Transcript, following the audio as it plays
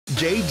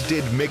Jade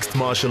did mixed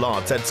martial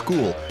arts at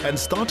school and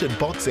started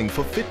boxing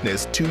for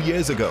fitness 2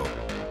 years ago.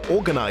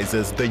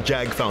 Organizers the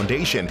JAG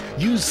Foundation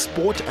use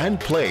sport and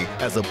play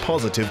as a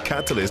positive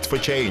catalyst for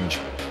change.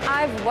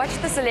 I've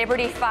watched the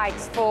celebrity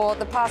fights for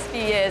the past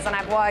few years, and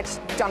I've watched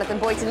Jonathan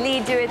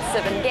Boyton-Lee do it,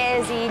 Sivan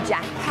Ghazi,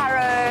 Jack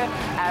Parrow,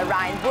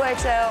 Ryan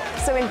Buerter.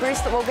 So when Bruce,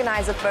 the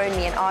organizer, phoned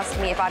me and asked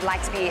me if I'd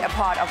like to be a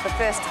part of the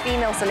first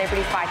female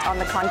celebrity fight on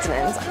the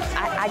continent,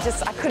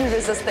 I couldn't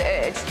resist the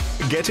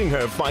urge. Getting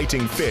her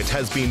fighting fit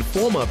has been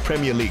former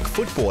Premier League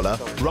footballer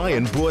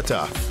Ryan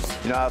Buerter.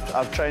 You know,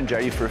 I've trained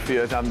Jade for a few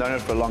years, and I've known her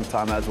for a long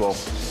time as well.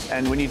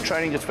 And when you're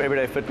training just for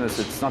everyday fitness,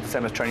 it's not the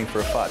same as training for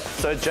a fight.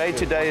 So Jade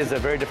today is a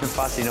very different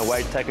fighter in a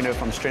way, taking her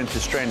from strength to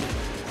strength.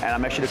 And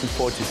I'm actually looking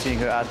forward to seeing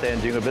her out there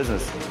and doing her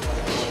business.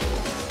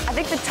 I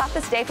think the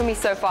toughest day for me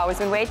so far was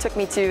when Wade took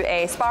me to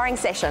a sparring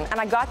session, and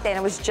I got there and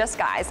it was just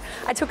guys.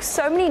 I took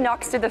so many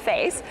knocks to the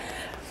face.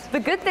 The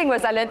good thing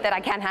was I learned that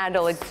I can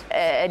handle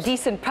a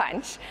decent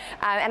punch,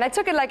 and I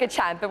took it like a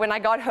champ, but when I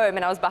got home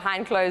and I was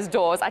behind closed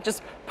doors, I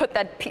just put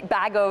that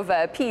bag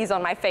of peas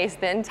on my face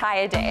the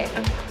entire day.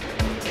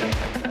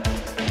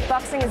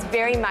 Boxing is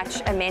very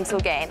much a mental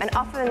game, and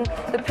often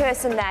the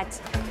person that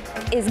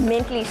is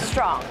mentally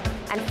strong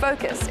and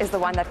focused is the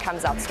one that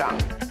comes out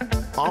strong.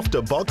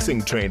 After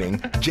boxing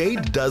training,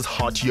 Jade does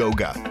hot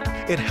yoga.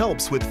 It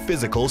helps with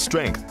physical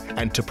strength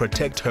and to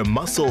protect her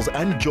muscles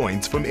and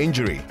joints from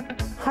injury.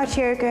 Hot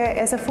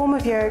yoga is a form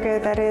of yoga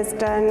that is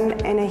done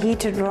in a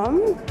heated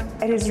room.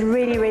 It is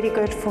really, really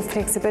good for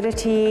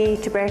flexibility,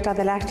 to break down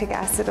the lactic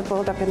acid that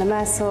build up in the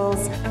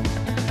muscles.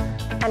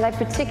 And I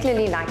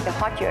particularly like the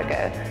hot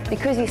yoga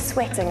because you're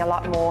sweating a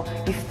lot more,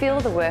 you feel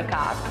the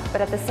workout,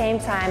 but at the same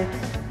time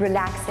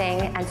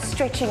relaxing and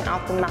stretching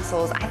out the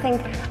muscles. I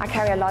think I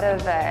carry a lot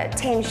of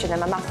tension and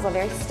my muscles are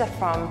very stiff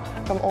from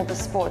all the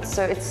sports,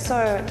 so it's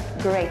so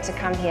great to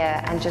come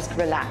here and just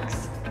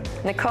relax.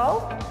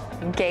 Nicole,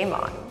 game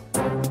on.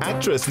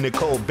 Actress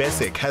Nicole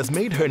Bessick has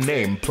made her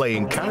name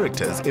playing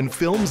characters in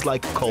films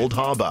like Cold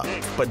Harbor,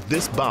 but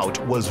this bout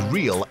was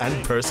real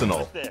and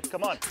personal.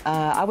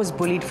 I was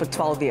bullied for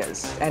 12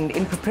 years, and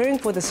in preparing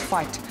for this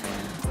fight,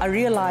 I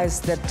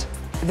realized that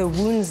the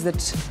wounds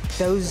that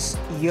those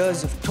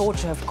years of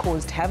torture have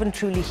caused haven't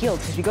truly healed,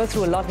 because you go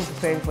through a lot in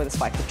preparing for this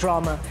fight. The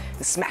drama,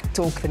 the smack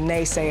talk, the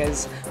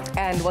naysayers.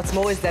 And what's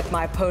more is that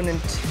my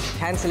opponent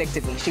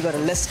hand-selected me. She got a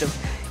list of,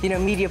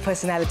 media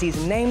personalities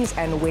and names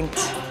and went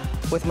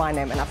with my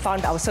name. And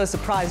I was so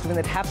surprised when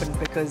it happened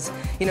because,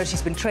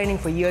 she's been training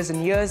for years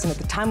and years, and at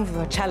the time of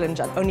her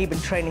challenge, I'd only been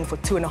training for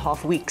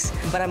 2.5 weeks.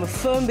 But I'm a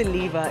firm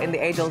believer in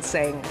the age-old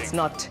saying, it's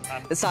not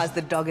the size of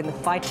the dog in the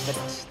fight, but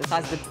the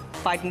size of the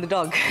fight in the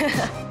dog.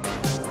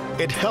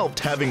 It helped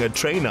having a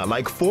trainer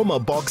like former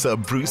boxer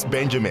Bruce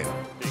Benjamin.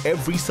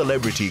 Every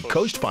celebrity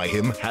coached by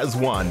him has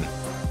won.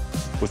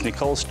 With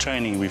Nicole's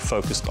training, we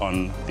focused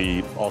on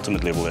the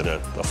ultimate level that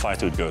a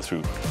fighter would go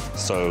through.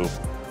 So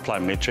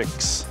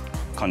plyometrics,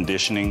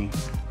 conditioning,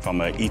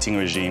 from an eating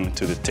regime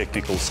to the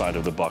technical side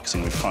of the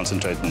boxing. We've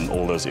concentrated on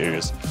all those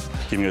areas,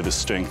 giving her the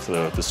strength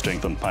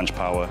on punch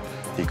power,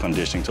 the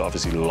conditioning to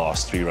obviously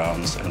last 3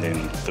 rounds, and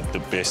then the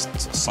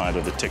best side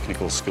of the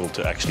technical skill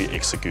to actually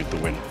execute the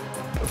win.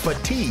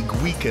 Fatigue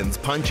weakens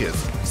punches,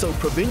 so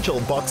provincial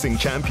boxing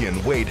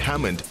champion Wade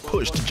Hammond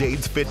pushed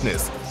Jade's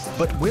fitness.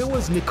 But where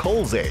was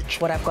Nicole's edge?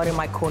 What I've got in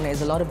my corner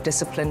is a lot of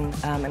discipline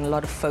and a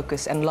lot of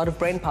focus and a lot of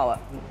brain power.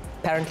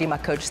 Apparently, my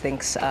coach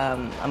thinks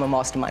I'm a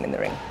mastermind in the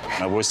ring.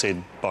 I've always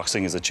said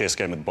boxing is a chess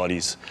game with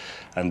bodies,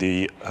 and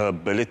her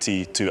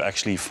ability to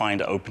actually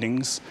find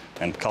openings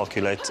and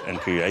calculate and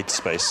create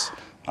space,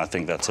 I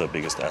think that's her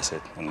biggest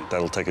asset, and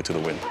that'll take her to the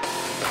win.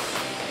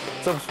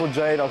 Tips for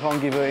Jade, I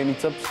can't give her any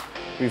tips.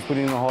 We've put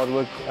in the hard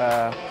work,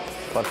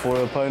 but for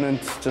her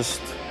opponent, just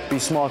be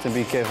smart and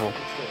be careful.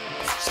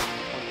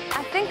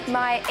 I think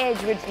my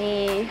edge would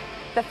be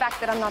the fact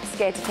that I'm not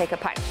scared to take a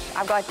punch.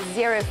 I've got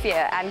zero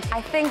fear, and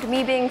I think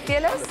me being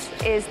fearless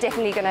is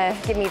definitely going to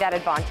give me that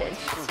advantage.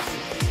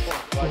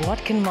 What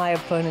can my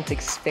opponent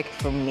expect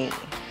from me?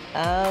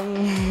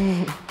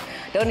 Don't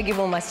want to give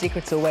all my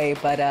secrets away,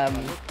 but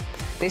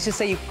let's just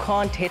say you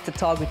can't hit the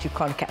target you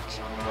can't catch.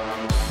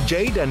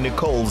 Jade and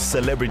Nicole's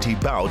celebrity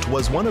bout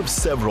was one of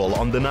several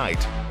on the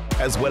night.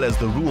 As well as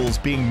the rules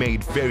being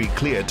made very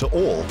clear to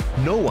all,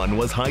 no one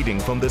was hiding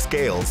from the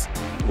scales.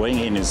 Weighing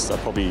in is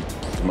probably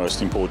the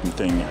most important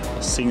thing.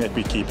 Seeing that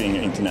we're keeping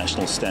an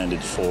international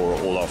standard for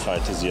all our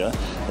fighters here,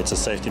 it's a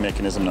safety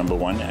mechanism, number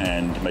one,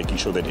 and making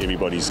sure that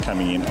everybody's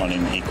coming in on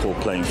an equal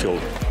playing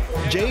field.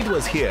 Jade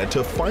was here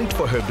to fight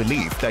for her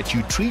belief that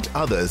you treat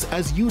others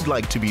as you'd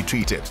like to be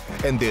treated,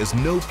 and there's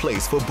no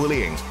place for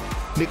bullying.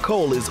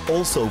 Nicole is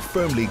also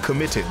firmly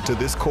committed to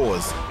this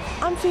cause.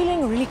 I'm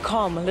feeling really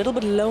calm, a little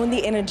bit low in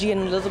the energy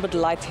and a little bit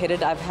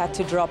lightheaded. I've had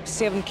to drop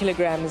 7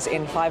 kilograms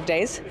in 5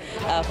 days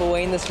for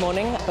weighing this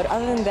morning. But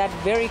other than that,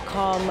 very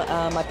calm.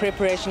 My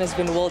preparation has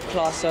been world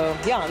class, so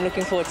yeah, I'm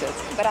looking forward to it.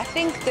 But I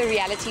think the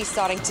reality is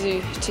starting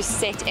to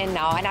set in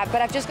now.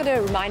 But I've just got to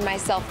remind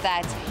myself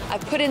that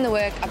I've put in the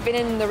work. I've been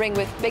in the ring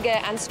with bigger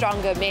and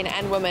stronger men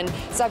and women.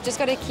 So I've just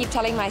got to keep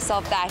telling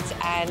myself that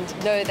and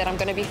know that I'm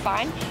going to be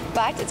fine.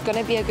 But it's going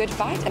to be a good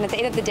fight. And at the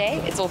end of the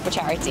day, it's all for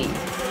charity.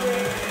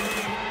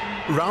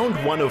 Round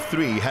 1 of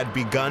 3 had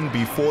begun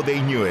before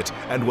they knew it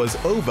and was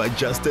over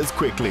just as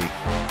quickly.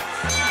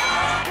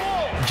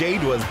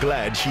 Jade was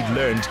glad she'd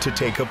learned to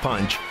take a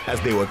punch as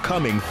they were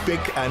coming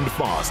thick and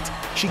fast.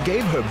 She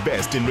gave her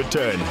best in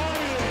return.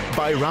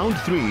 By round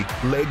 3,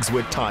 legs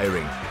were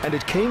tiring and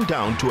it came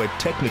down to a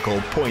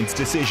technical points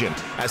decision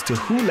as to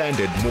who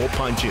landed more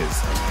punches.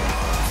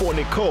 For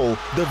Nicole,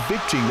 the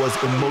victory was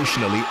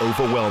emotionally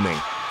overwhelming.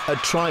 A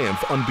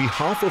triumph on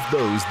behalf of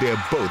those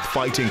they're both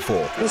fighting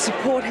for. The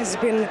support has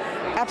been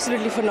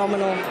absolutely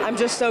phenomenal. I'm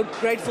just so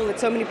grateful that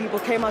so many people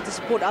came out to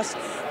support us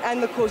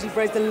and the cause. We've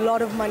raised a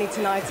lot of money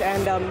tonight,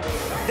 and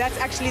that's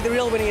actually the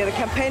real winner here. The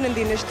campaign and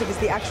the initiative is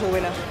the actual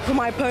winner. For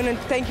my opponent,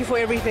 thank you for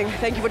everything.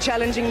 Thank you for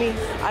challenging me.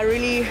 I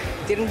really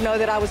didn't know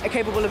that I was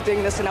capable of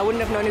doing this, and I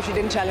wouldn't have known if she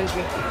didn't challenge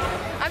me.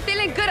 I'm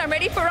feeling good. I'm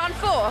ready for round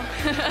 4.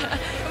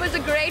 It was a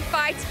great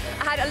fight.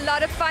 I had a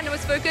lot of fun. It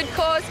was for a good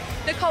cause.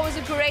 Nicole was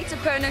a great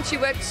opponent. She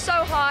worked so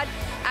hard.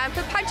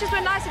 Her punches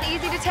were nice and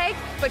easy to take,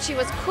 but she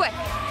was quick,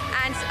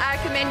 and I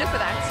commend her for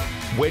that.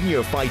 When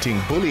you're fighting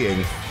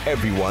bullying,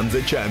 everyone's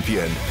a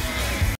champion.